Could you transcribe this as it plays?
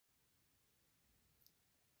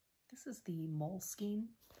This is the Moleskine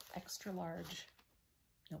extra large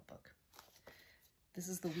notebook. This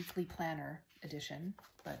is the weekly planner edition,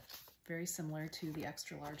 but very similar to the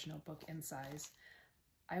extra large notebook in size.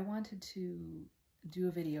 I wanted to do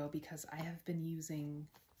a video because I have been using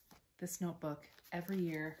this notebook every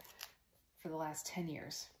year for the last 10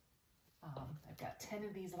 years. I've got 10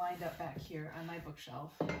 of these lined up back here on my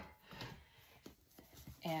bookshelf.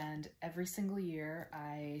 And every single year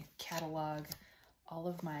I catalog all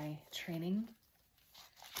of my training,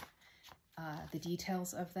 the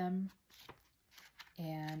details of them,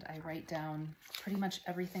 and I write down pretty much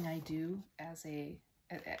everything I do as a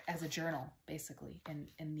journal, basically,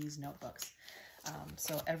 in these notebooks.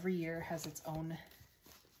 So every year has its own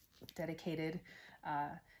dedicated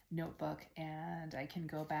notebook, and I can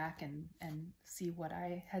go back and see what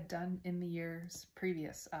I had done in the years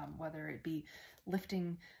previous, whether it be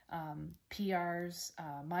lifting PRs,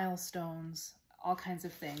 milestones, all kinds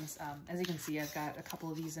of things. As you can see, I've got a couple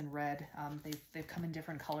of these in red. They've come in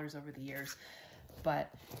different colors over the years.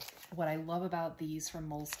 But what I love about these from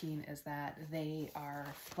Moleskine is that they are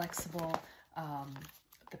flexible.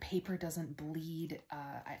 The paper doesn't bleed.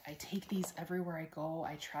 I take these everywhere I go.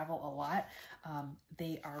 I travel a lot.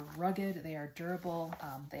 They are rugged. They are durable.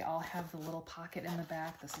 They all have the little pocket in the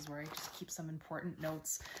back. This is where I just keep some important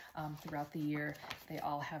notes throughout the year. They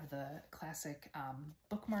all have the classic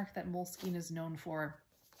bookmark that Moleskine is known for.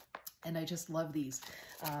 And I just love these.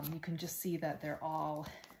 You can just see that they are all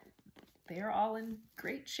in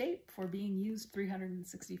great shape for being used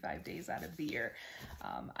 365 days out of the year.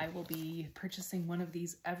 I will be purchasing one of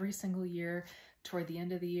these every single year toward the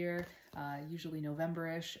end of the year, usually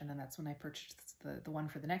November-ish, and then that's when I purchase the one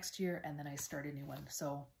for the next year, and then I start a new one.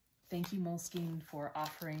 So thank you, Moleskine, for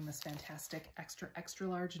offering this fantastic extra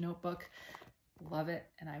large notebook. Love it,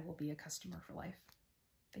 and I will be a customer for life.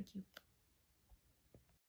 Thank you.